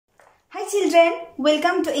children,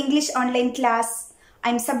 welcome to English online class.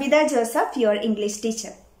 I'm Sabida Joseph, your English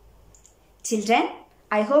teacher. Children,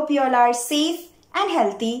 I hope you all are safe and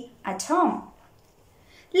healthy at home.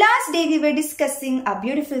 Last day we were discussing a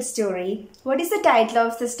beautiful story. What is the title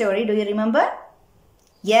of the story? Do you remember?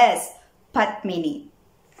 Yes, PADMINI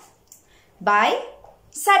by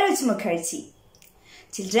Saroj Mukherjee.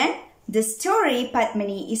 Children, this story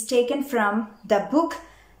PADMINI is taken from the book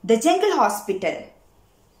The Jungle Hospital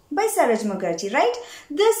by Saroj Mukherjee, right?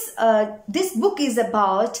 This book is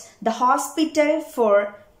about the hospital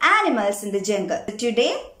for animals in the jungle.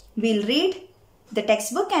 Today we'll read the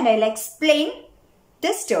textbook and I'll explain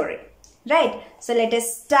the story, right? So let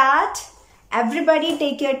us start. Everybody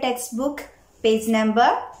take your textbook, page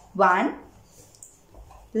number 1.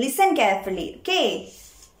 Listen carefully, okay?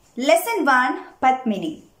 Lesson 1,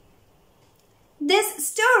 PADMINI. This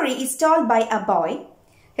story is told by a boy.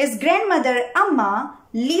 His grandmother Amma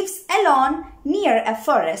lives alone near a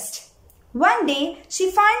forest. One day, she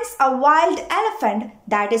finds a wild elephant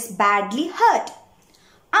that is badly hurt.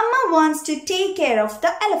 Amma wants to take care of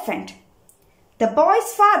the elephant. The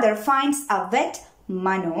boy's father finds a vet,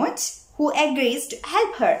 Manoj, who agrees to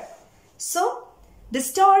help her. So, the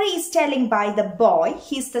story is telling by the boy.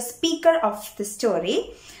 He's the speaker of the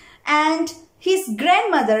story. And his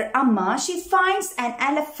grandmother, Amma, she finds an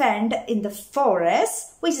elephant in the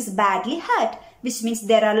forest which is badly hurt, which means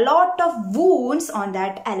there are a lot of wounds on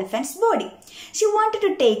that elephant's body. She wanted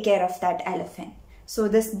to take care of that elephant. So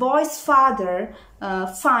this boy's father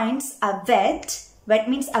finds a vet. Vet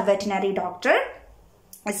means a veterinary doctor.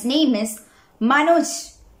 His name is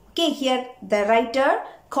Manoj. Okay, here the writer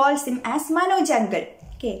calls him as Manoj Uncle.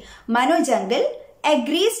 Okay, Manoj Uncle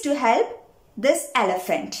agrees to help this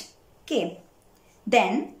elephant. Okay.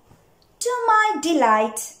 Then, to my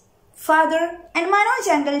delight, father and Manoj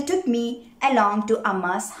Uncle took me along to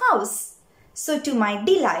Amma's house. So, to my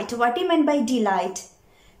delight, what do you mean by delight?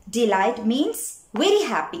 Delight means very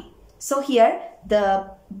happy. So, here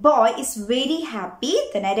the boy is very happy.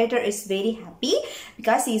 The narrator is very happy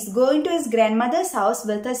because he is going to his grandmother's house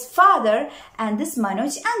with his father and this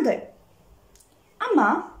Manoj Uncle.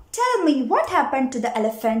 Amma, tell me what happened to the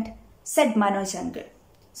elephant, said Manoj Uncle.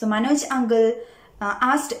 So, Manoj Uncle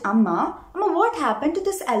asked Amma, what happened to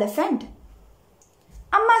this elephant?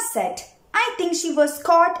 Amma said, I think she was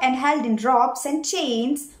caught and held in ropes and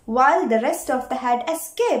chains while the rest of the herd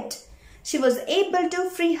escaped. She was able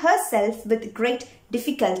to free herself with great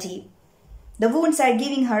difficulty. The wounds are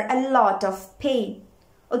giving her a lot of pain.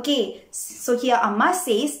 Okay, so here Amma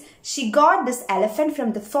says she got this elephant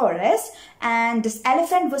from the forest and this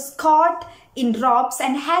elephant was caught in ropes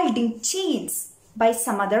and held in chains by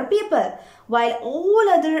some other people, while all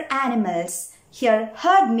other animals, here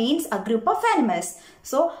herd means a group of animals,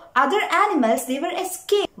 so other animals, they were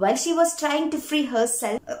escaped while she was trying to free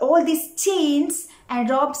herself. All these chains and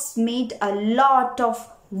ropes made a lot of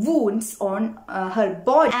wounds on her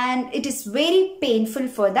body and it is very painful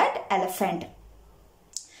for that elephant.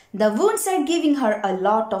 The wounds are giving her a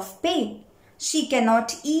lot of pain. She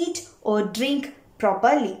cannot eat or drink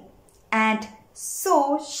properly and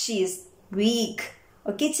so she is weak.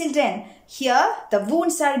 Okay, children, here the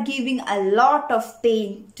wounds are giving a lot of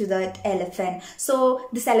pain to that elephant. So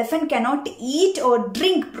this elephant cannot eat or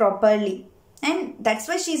drink properly and that's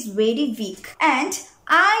why she is very weak. And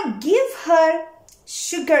I give her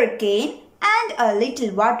sugar cane and a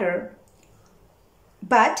little water.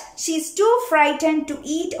 But she is too frightened to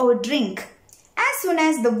eat or drink. As soon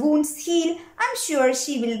as the wounds heal, I'm sure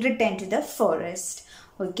she will return to the forest.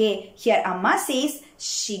 Okay, here Amma says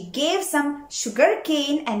she gave some sugar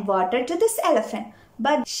cane and water to this elephant.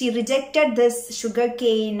 But she rejected this sugar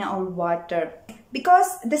cane or water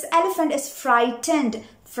because this elephant is frightened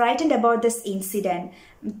about this incident.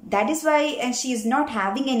 That is why she is not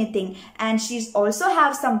having anything and she also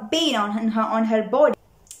have some pain on her body.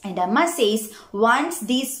 And Amma says once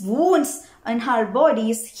these wounds on her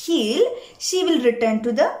body is healed, she will return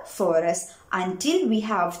to the forest. Until we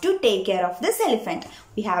have to take care of this elephant.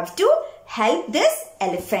 We have to help this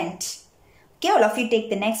elephant. Okay, all of you take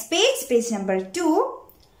the next page, page number 2.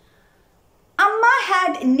 Amma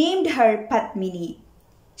had named her PADMINI.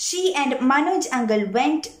 She and Manoj Uncle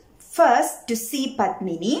went first to see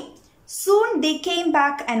PADMINI. Soon they came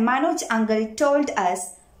back and Manoj Uncle told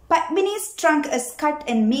us, PADMINI's trunk is cut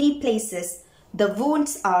in many places. The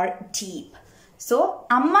wounds are deep. So,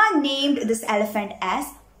 Amma named this elephant as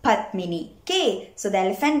PADMINI. Okay, so the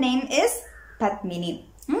elephant name is PADMINI.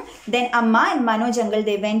 Then Amma and Manoj Uncle,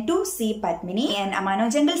 they went to see PADMINI and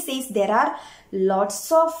Manoj Uncle says there are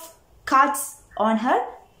lots of cuts on her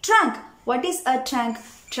trunk. What is a trunk?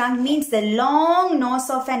 Trunk means the long nose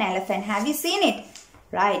of an elephant. Have you seen it?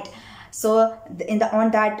 Right. So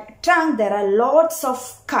on that trunk there are lots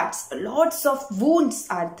of cuts, lots of wounds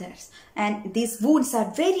are there, and these wounds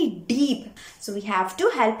are very deep. So we have to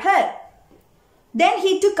help her. Then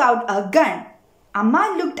he took out a gun.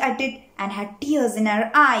 Amma looked at it and had tears in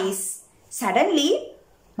her eyes. Suddenly,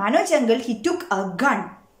 Mano Jungle, he took a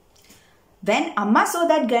gun. When Amma saw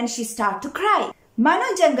that gun, she started to cry.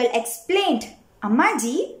 Mano Jungle explained, Amma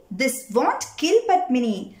ji, this won't kill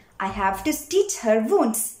Padmini. I have to stitch her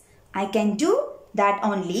wounds. I can do that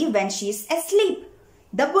only when she is asleep.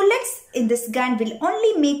 The bullets in this gun will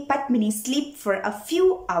only make Padmini sleep for a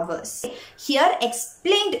few hours. Here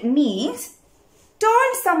explained means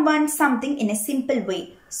told someone something in a simple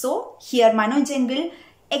way. So here Mano Jungle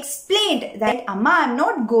explained that Amma, I am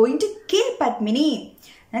not going to kill Padmini.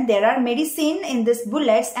 And there are medicine in this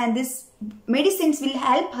bullets and these medicines will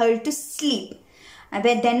help her to sleep. And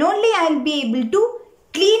then only I will be able to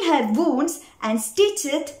clean her wounds and stitch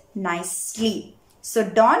it nicely. So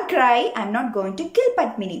don't cry, I am not going to kill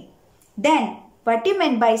Padmini. Then what you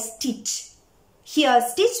meant by stitch? Here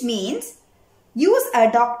stitch means use a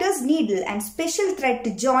doctor's needle and special thread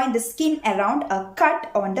to join the skin around a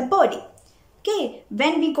cut on the body. Okay,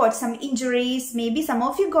 when we got some injuries, maybe some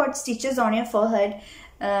of you got stitches on your forehead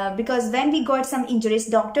because when we got some injuries,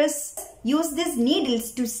 doctors use these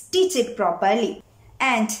needles to stitch it properly.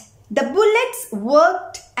 And the bullets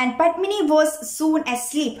worked and Padmini was soon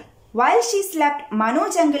asleep. While she slept, Mano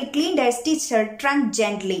Jungle cleaned and stitched her trunk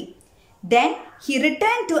gently. Then he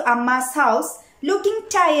returned to Amma's house looking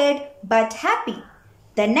tired but happy.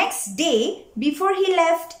 The next day, before he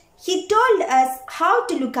left, he told us how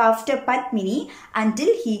to look after Padmini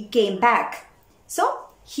until he came back. So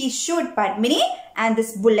he shot Padmini and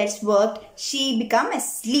this bullets worked. She became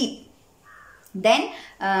asleep. Then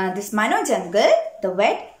this Mano Jungle, the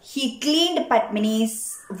vet, he cleaned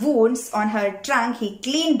Padmini's wounds on her trunk. He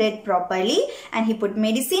cleaned it properly and he put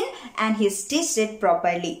medicine and he stitched it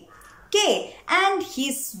properly. Okay, and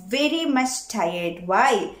he's very much tired.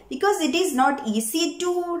 Why? Because it is not easy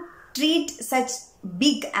to treat such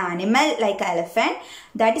big animal like elephant.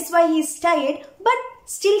 That is why he's tired, but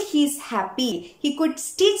still he's happy. He could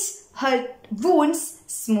stitch her wounds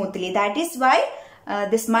smoothly. That is why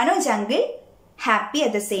this Mano Jungle happy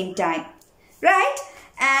at the same time. Right?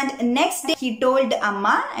 And next day he told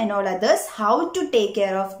Amma and all others how to take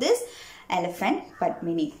care of this elephant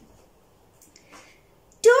Padmini.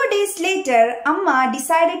 2 days later, Amma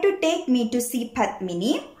decided to take me to see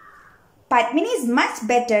Padmini. Padmini is much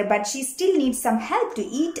better, but she still needs some help to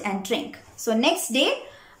eat and drink. So next day,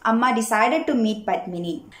 Amma decided to meet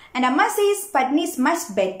Padmini. And Amma says Padmini is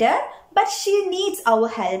much better, but she needs our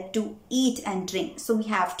help to eat and drink. So we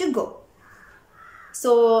have to go.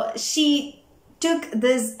 So she took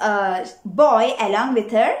this boy along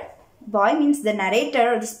with her. Boy means the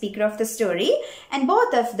narrator or the speaker of the story, and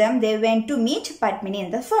both of them, they went to meet Padmini in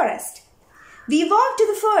the forest. We walked to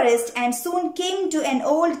the forest and soon came to an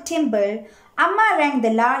old temple. Amma rang the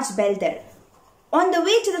large bell there. On the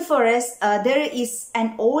way to the forest, there is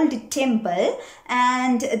an old temple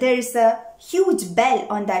and there is a huge bell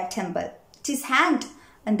on that temple. It is hanged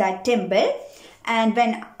on that temple, and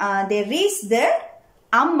when they reached there,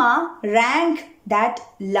 Amma rang that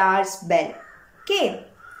large bell. Okay.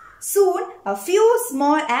 Soon, a few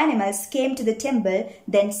small animals came to the temple,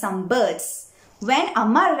 then some birds. When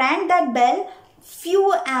Amma rang that bell,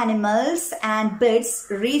 few animals and birds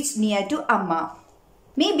reached near to Amma.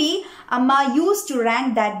 Maybe Amma used to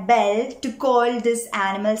ring that bell to call these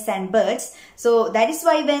animals and birds. So that is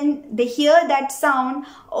why when they hear that sound,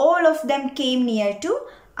 all of them came near to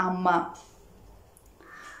Amma.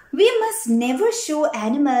 We must never show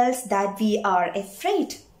animals that we are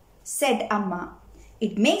afraid, said Amma.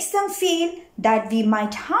 It makes them feel that we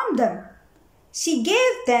might harm them. She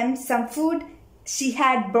gave them some food she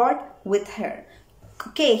had brought with her.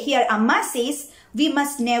 Okay, here Amma says we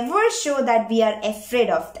must never show that we are afraid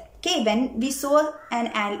of them. Okay, when we saw an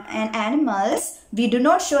animals, we do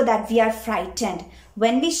not show that we are frightened.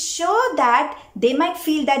 When we show that, they might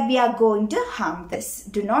feel that we are going to harm this.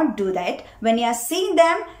 Do not do that. When you are seeing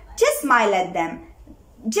them, just smile at them.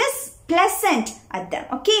 Just pleasant at them.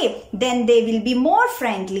 Okay, then they will be more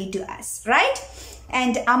friendly to us, right?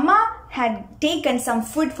 And Amma had taken some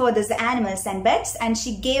food for these animals and birds, and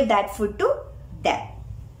she gave that food to them.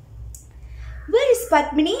 Where is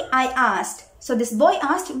Padmini? I asked. So this boy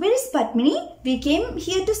asked, where is Padmini? We came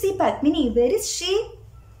here to see Padmini. Where is she?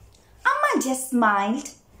 Amma just smiled.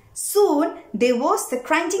 Soon there was the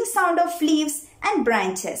crunching sound of leaves and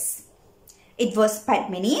branches. It was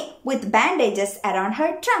Padmini with bandages around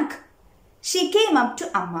her trunk. she came up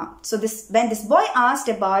to Amma. So when this boy asked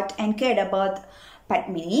about and cared about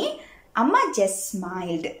Padmini, Amma just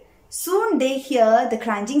smiled. Soon they hear the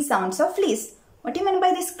crunching sounds of leaves. What do you mean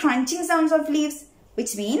by this crunching sounds of leaves?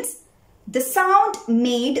 Which means the sound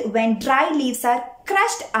made when dry leaves are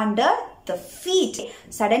crushed under the feet.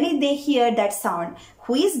 Suddenly they hear that sound.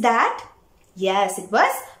 Who is that? Yes, it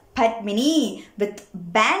was Padmini with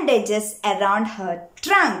bandages around her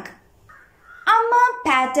trunk. Amma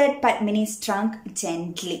patted Padmini's trunk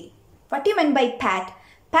gently. What do you mean by pat?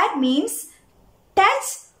 Pat means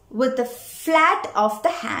touch with the flat of the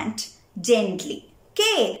hand gently.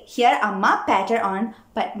 Okay, here Amma patted on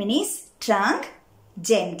Padmini's trunk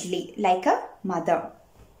gently like a mother.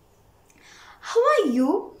 How are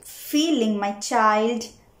you feeling, my child?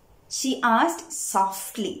 She asked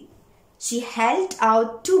softly. She held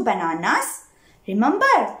out 2 bananas.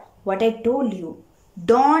 Remember what I told you.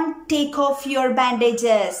 Don't take off your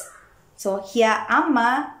bandages. So here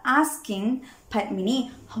Amma asking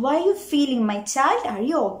Padmini, how are you feeling, my child? Are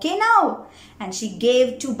you okay now? And she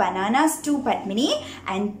gave 2 bananas to Padmini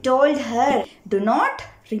and told her, do not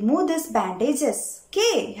remove these bandages.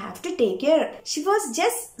 Okay, you have to take care. She was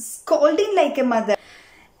just scolding like a mother.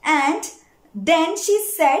 And then she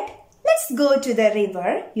said, let's go to the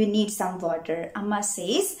river. You need some water. Amma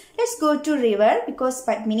says, let's go to river because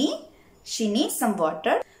Padmini, she needs some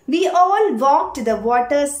water. We all walked to the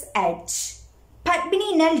water's edge.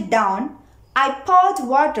 Padmini knelt down. I poured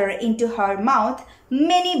water into her mouth,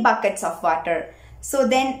 many buckets of water. So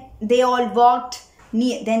then they all walked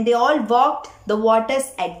the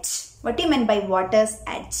water's edge. What do you mean by water's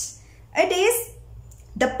edge? It is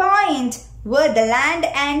the point where the land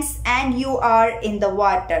ends and you are in the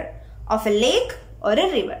water of a lake or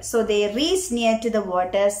a river. So they reached near to the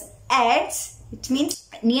water's edge, which means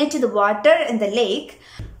near to the water in the lake.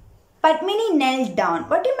 Padmini knelt down.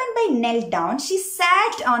 What do you mean by knelt down? She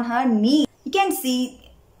sat on her knee. You can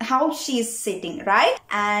see how she is sitting, right?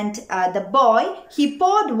 And the boy, he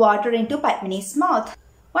poured water into Padmini's mouth.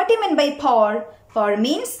 What do you mean by pour? Pour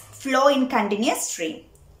means flow in continuous stream.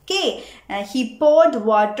 Okay, he poured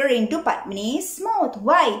water into Padmini's mouth.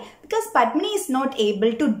 Why? Because Padmini is not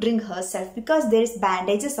able to drink herself because there is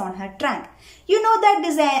bandages on her trunk. You know that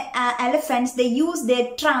these elephants, they use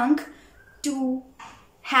their trunk to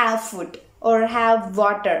have food or have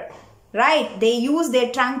water, right? They use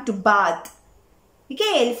their trunk to bath.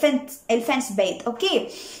 Okay, elephants bathe. Okay,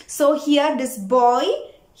 so here this boy,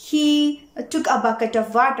 he took a bucket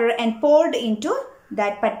of water and poured into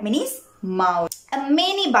that Padmini's mouth.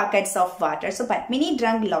 Many buckets of water. So Padmini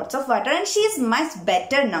drank lots of water and she is much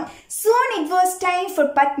better now. Soon it was time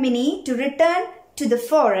for Padmini to return to the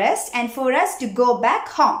forest and for us to go back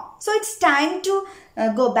home. So it's time to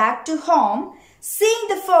go back to home. Seeing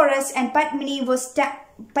the forest and Padmini was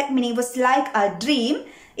like a dream.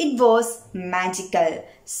 It was magical.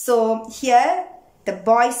 So here the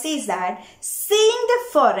boy says that seeing the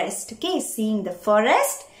forest, okay, seeing the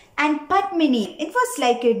forest and Padmini, it was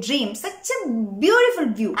like a dream, such a beautiful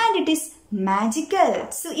view and it is magical.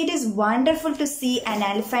 So it is wonderful to see an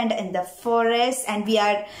elephant in the forest and we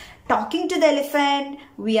are talking to the elephant,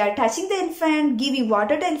 we are touching the elephant, giving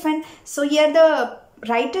water to the elephant. So here the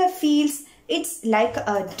writer feels it's like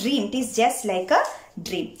a dream, it is just like a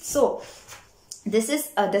dream. So this is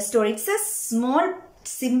the story. It's a small,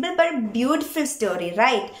 simple but beautiful story,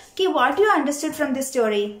 right? Okay, what you understood from this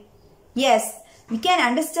story? Yes, we can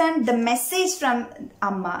understand the message from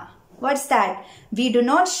Amma. What's that? We do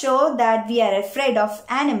not show that we are afraid of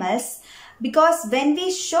animals because when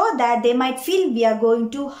we show that, they might feel we are going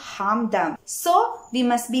to harm them. So we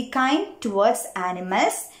must be kind towards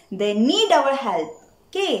animals. They need our help.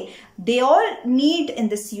 Okay, they all need in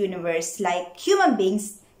this universe, like human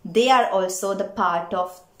beings. They are also the part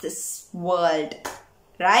of this world,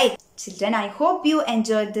 right? Children, I hope you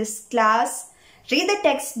enjoyed this class. Read the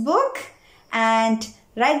textbook and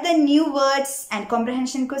write the new words and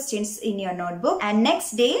comprehension questions in your notebook. And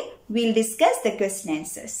next day, we'll discuss the question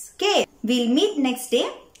answers. Okay, we'll meet next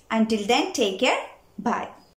day. Until then, take care. Bye.